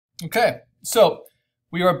Okay, so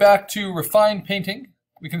we are back to refined painting.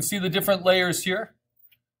 We can see the different layers here.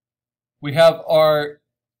 We have our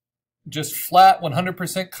just flat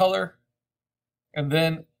 100% color, and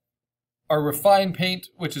then our refined paint,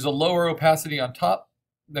 which is a lower opacity on top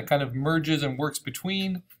that kind of merges and works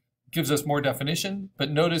between, gives us more definition.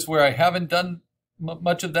 But notice where I haven't done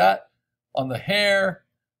much of that, on the hair,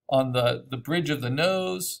 on the bridge of the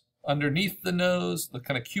nose, underneath the nose, the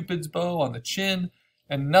kind of Cupid's bow on the chin,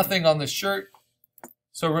 and nothing on the shirt.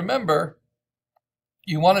 So remember,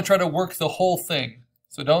 you want to try to work the whole thing.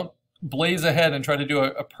 So don't blaze ahead and try to do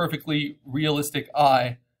a perfectly realistic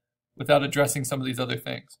eye without addressing some of these other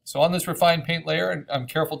things. So on this refined paint layer, I'm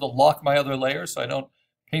careful to lock my other layers so I don't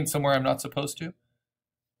paint somewhere I'm not supposed to.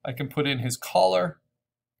 I can put in his collar,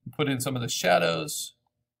 put in some of the shadows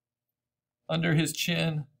under his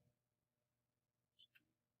chin,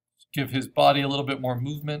 give his body a little bit more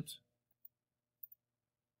movement.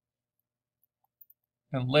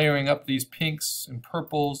 And layering up these pinks and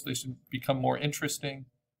purples, they should become more interesting.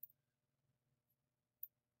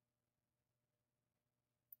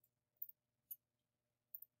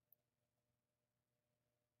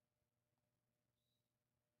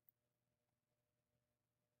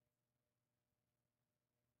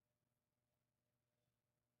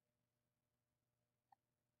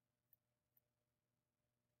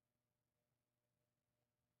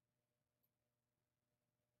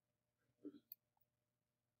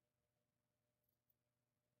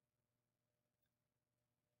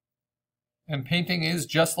 And painting is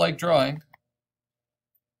just like drawing,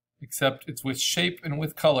 except it's with shape and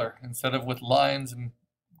with color instead of with lines and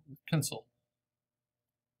pencil.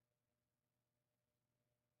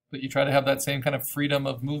 But you try to have that same kind of freedom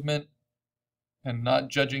of movement and not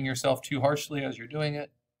judging yourself too harshly as you're doing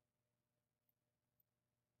it.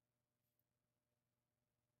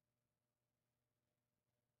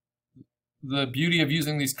 The beauty of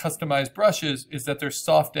using these customized brushes is that they're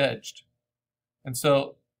soft edged. And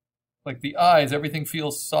so like the eyes, everything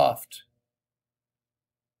feels soft.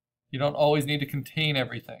 You don't always need to contain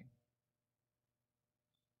everything.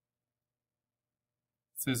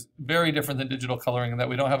 This is very different than digital coloring in that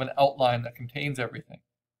we don't have an outline that contains everything.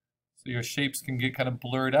 So your shapes can get kind of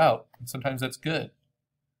blurred out, and sometimes that's good.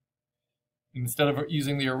 Instead of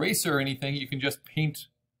using the eraser or anything, you can just paint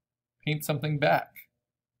something back.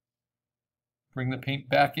 Bring the paint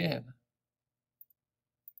back in.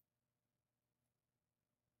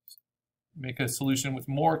 Make a solution with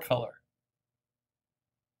more color.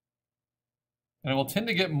 And it will tend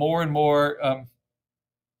to get more and more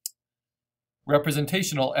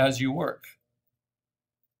representational as you work.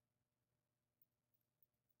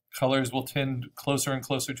 Colors will tend closer and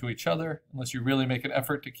closer to each other unless you really make an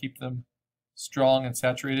effort to keep them strong and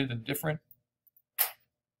saturated and different.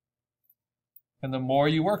 And the more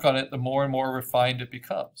you work on it, the more and more refined it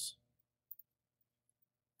becomes.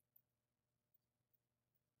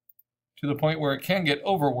 To the point where it can get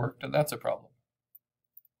overworked, and that's a problem.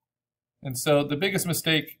 And so the biggest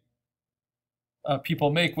mistake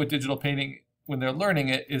people make with digital painting when they're learning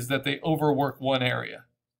it is that they overwork one area.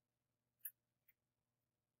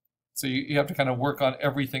 So you have to kind of work on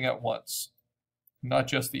everything at once, not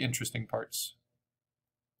just the interesting parts.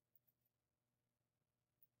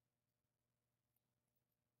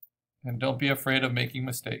 And don't be afraid of making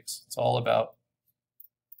mistakes. It's all about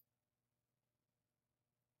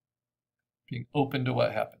being open to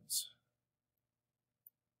what happens.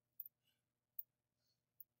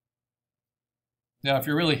 Now, if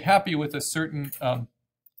you're really happy with a certain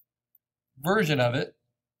version of it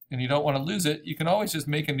and you don't want to lose it, you can always just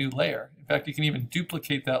make a new layer. In fact, you can even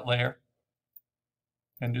duplicate that layer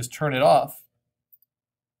and just turn it off.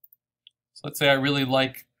 So let's say I really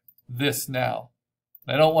like this now.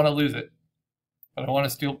 I don't want to lose it, but I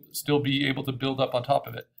want to still be able to build up on top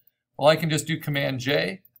of it. Well, I can just do Command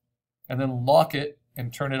J and then lock it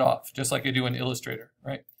and turn it off, just like I do in Illustrator,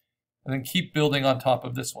 right? And then keep building on top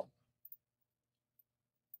of this one.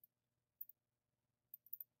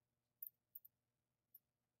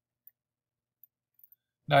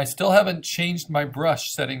 Now, I still haven't changed my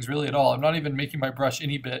brush settings really at all. I'm not even making my brush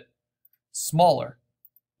any bit smaller,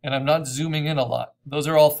 and I'm not zooming in a lot. Those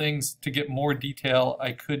are all things to get more detail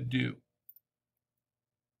I could do.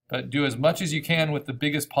 But do as much as you can with the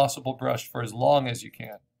biggest possible brush for as long as you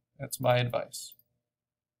can. That's my advice.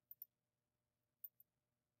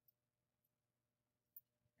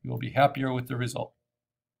 You will be happier with the result.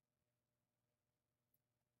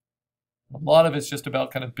 A lot of it's just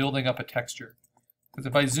about kind of building up a texture. Because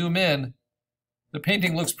if I zoom in, the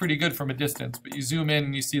painting looks pretty good from a distance, but you zoom in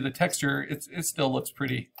and you see the texture, it still looks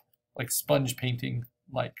pretty like sponge painting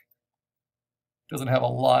like. Doesn't have a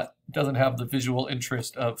lot, doesn't have the visual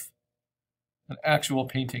interest of an actual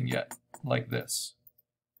painting yet, like this,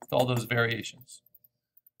 with all those variations.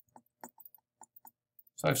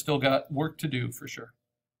 So I've still got work to do for sure.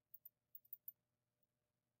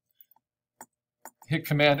 Hit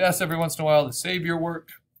Command S every once in a while to save your work.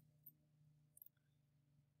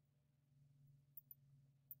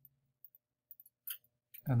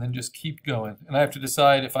 And then just keep going. And I have to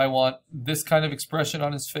decide if I want this kind of expression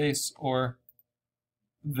on his face or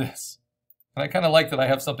this. And I kind of like that I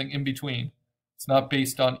have something in between. It's not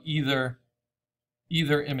based on either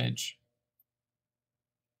image.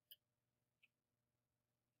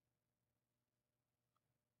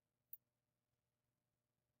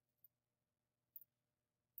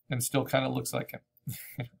 And still kind of looks like him.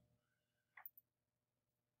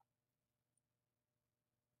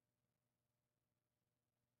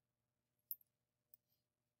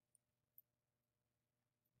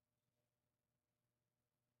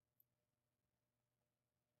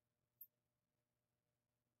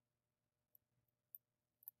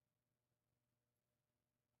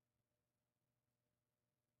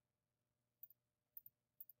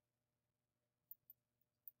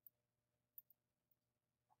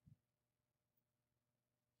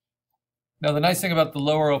 Now the nice thing about the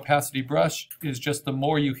lower opacity brush is just the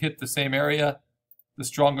more you hit the same area, the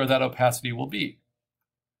stronger that opacity will be.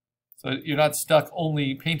 So you're not stuck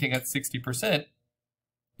only painting at 60%.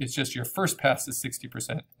 It's just your first pass is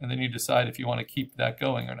 60%, and then you decide if you want to keep that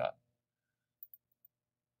going or not.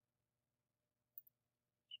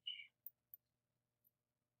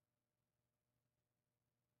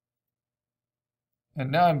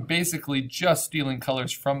 And now I'm basically just stealing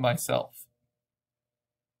colors from myself.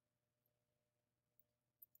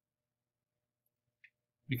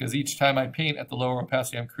 Because each time I paint at the lower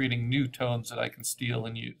opacity, I'm creating new tones that I can steal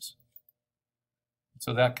and use.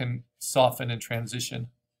 So that can soften and transition.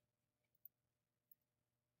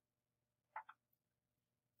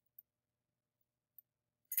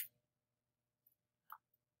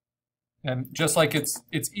 And just like it's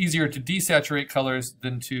easier to desaturate colors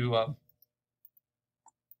than to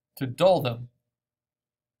dull them,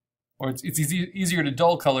 or it's easier to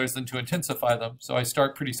dull colors than to intensify them. So I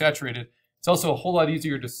start pretty saturated. It's also a whole lot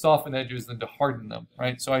easier to soften edges than to harden them,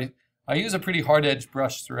 right? So I use a pretty hard edge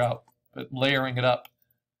brush throughout, but layering it up,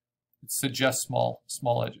 it suggests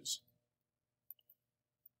small edges.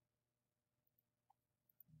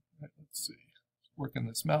 Let's see, working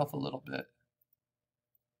this mouth a little bit.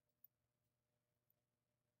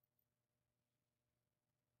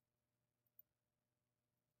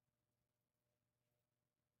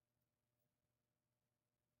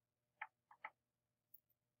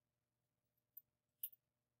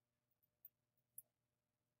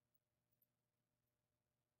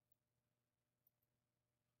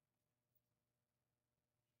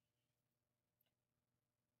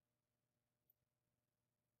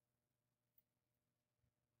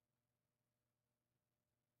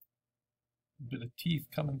 A bit of teeth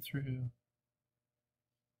coming through.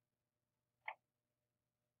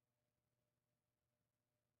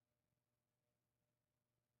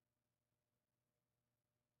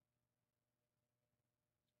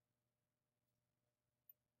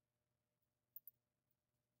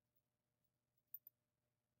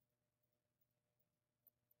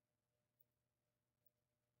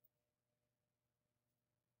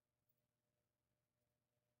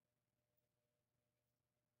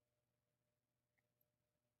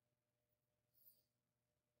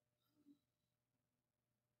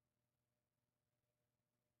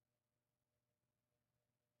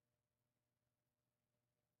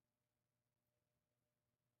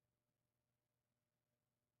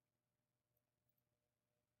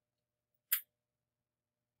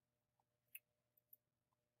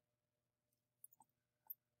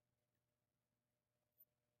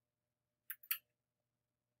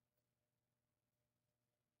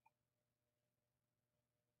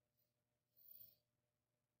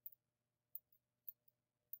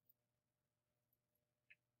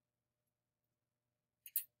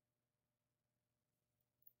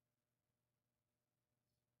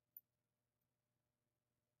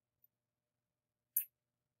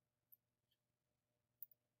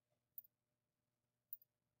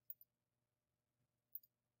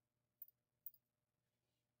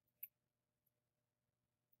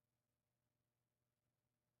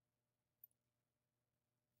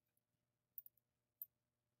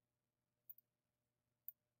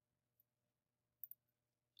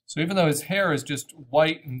 So even though his hair is just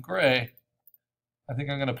white and gray, I think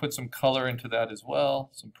I'm going to put some color into that as well.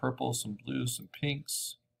 Some purple, some blue, some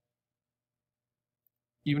pinks.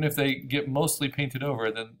 even if they get mostly painted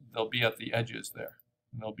over, then they'll be at the edges there,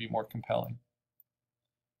 and they'll be more compelling.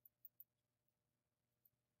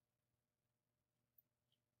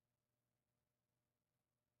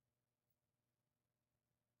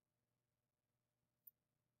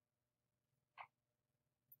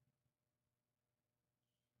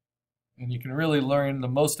 And you can really learn the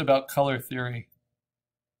most about color theory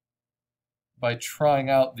by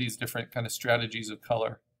trying out these different kind of strategies of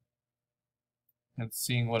color and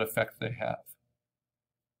seeing what effect they have.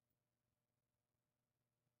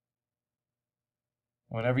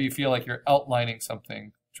 Whenever you feel like you're outlining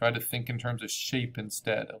something, try to think in terms of shape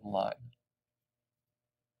instead of line.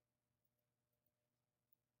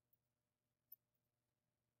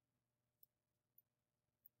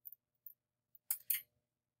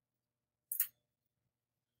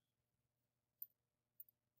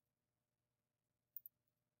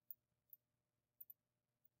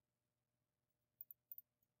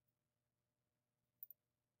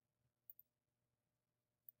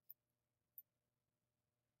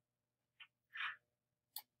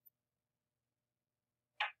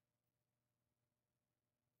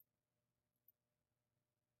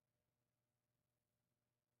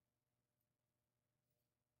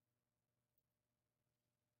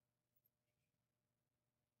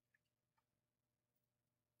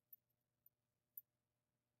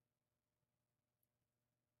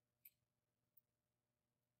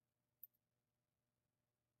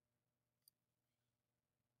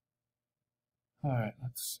 All right,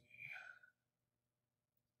 let's see.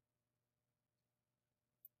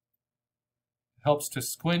 It helps to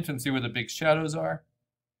squint and see where the big shadows are.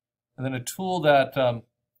 And then a tool that a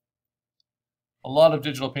lot of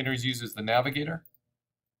digital painters use is the navigator.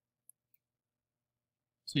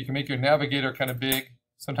 So you can make your navigator kind of big.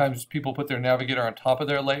 Sometimes people put their navigator on top of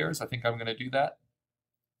their layers. I think I'm going to do that.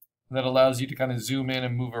 And that allows you to kind of zoom in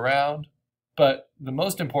and move around. But the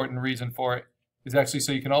most important reason for it is actually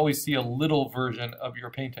so you can always see a little version of your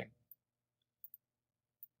painting.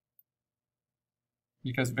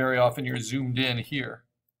 Because very often you're zoomed in here,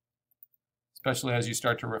 especially as you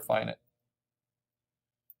start to refine it.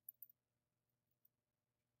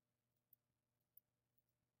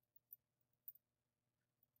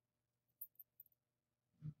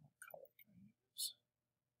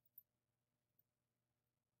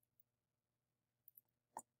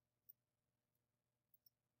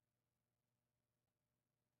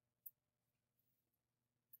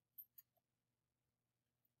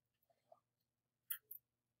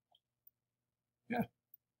 Yeah.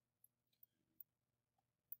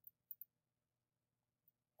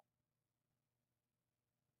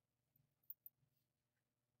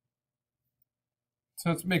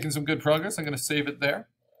 So it's making some good progress. I'm going to save it there.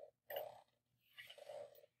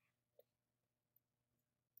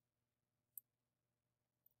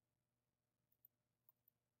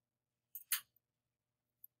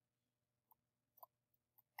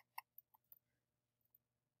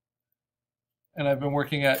 And I've been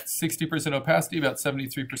working at 60% opacity, about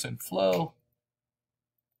 73% flow.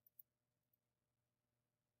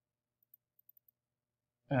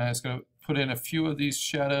 And I'm just going to put in a few of these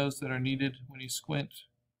shadows that are needed when you squint.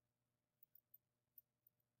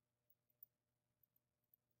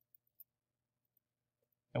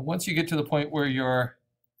 And once you get to the point where you're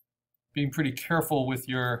being pretty careful with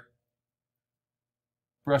your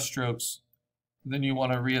brush strokes, then you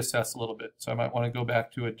want to reassess a little bit. So I might want to go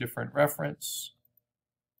back to a different reference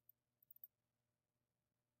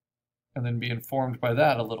and then be informed by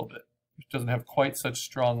that a little bit, which doesn't have quite such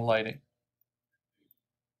strong lighting.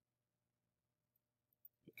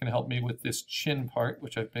 It can help me with this chin part,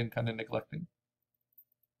 which I've been kind of neglecting.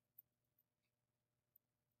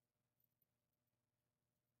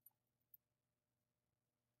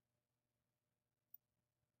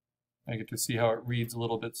 I get to see how it reads a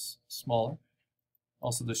little bit smaller.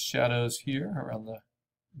 Also the shadows here around the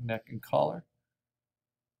neck and collar.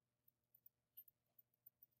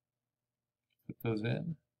 Put those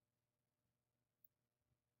in.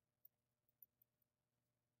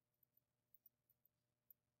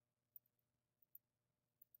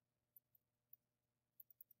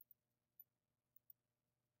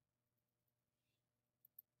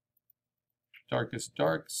 Darkest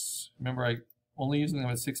darks. Remember, I only using them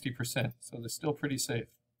at 60%, so they're still pretty safe.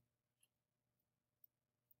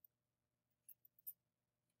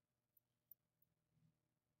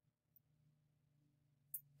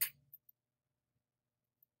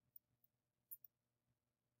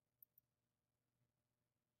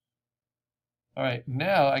 All right,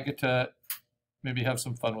 now I get to maybe have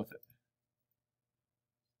some fun with it.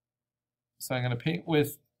 So I'm going to paint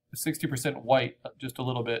with 60% white just a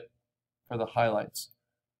little bit for the highlights.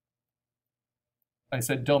 I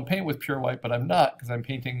said don't paint with pure white, but I'm not, because I'm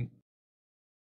painting